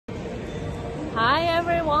Hi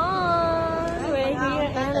everyone! We're here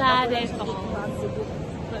in Laden.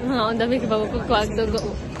 Ang dami ka ba kukuha dugo?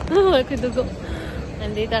 Dugo.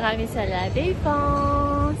 Nandito kami sa Laden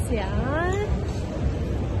Temps. Yan.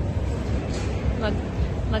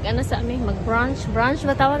 Mag-ano sa amin? Mag-brunch. Brunch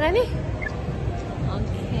ba tawagan eh?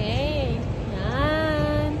 Okay.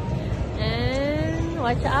 Yan. And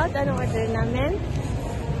watch out. Anong order namin?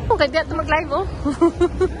 Oh, kaya ito mag-live oh.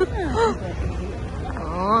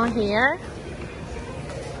 Oh, here.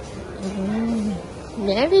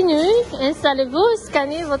 Bienvenue. Installez-vous.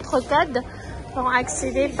 Scannez votre code pour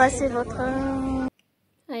accéder, passer votre...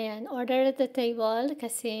 Ayan, order at the table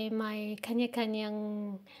kasi may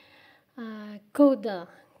kanya-kanyang code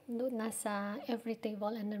nasa every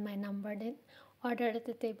table and then my number din. Order at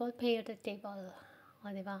the table, pay at the table. O,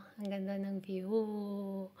 diba? Ang ganda ng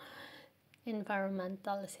view.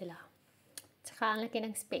 Environmental sila. Tsaka ang laki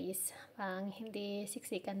ng space. Parang hindi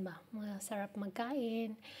siksikan ba? Masarap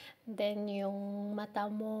magkain. Then, yung mata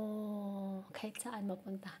mo kahit saan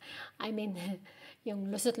mapunta. I mean,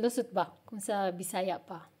 yung lusot-lusot ba? Kung sa Bisaya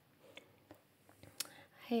pa.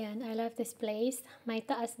 Ayan, I love this place. May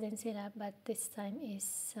taas din sila but this time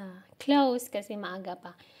is closed kasi maaga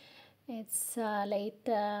pa. It's late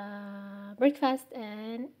breakfast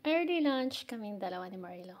and early lunch kaming dalawa ni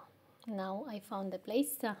Marilo. Now, I found the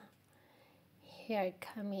place. Here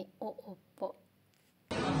kami uupo.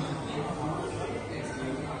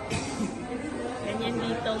 Ganyan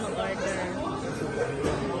dito mag-order.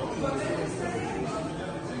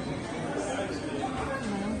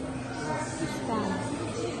 Scan.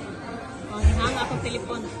 Hang ako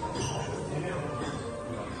telepon.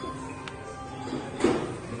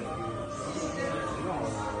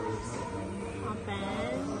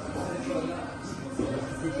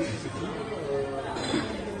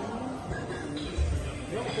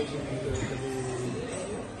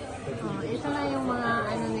 Oh, ito na yung mga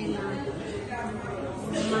ano nila.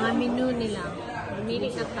 Yung mga menu nila. Mamili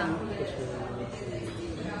ka pa.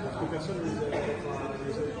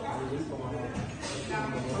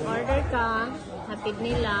 Order ka, hatid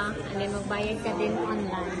nila, and then magbayad ka din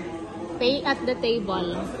online. Pay at the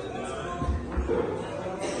table.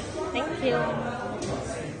 Thank you.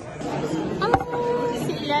 Oh,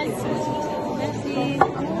 si Lassie. Lassie.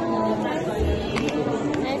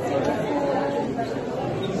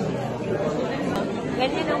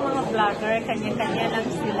 Ganyan ang mga vlogger, kanya-kanya lang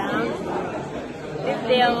silang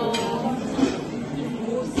video.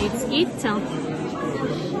 Let's eat some.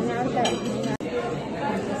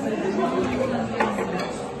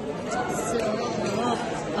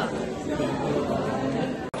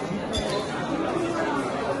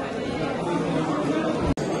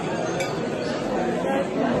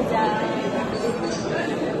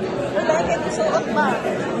 Wala kayo suot ba?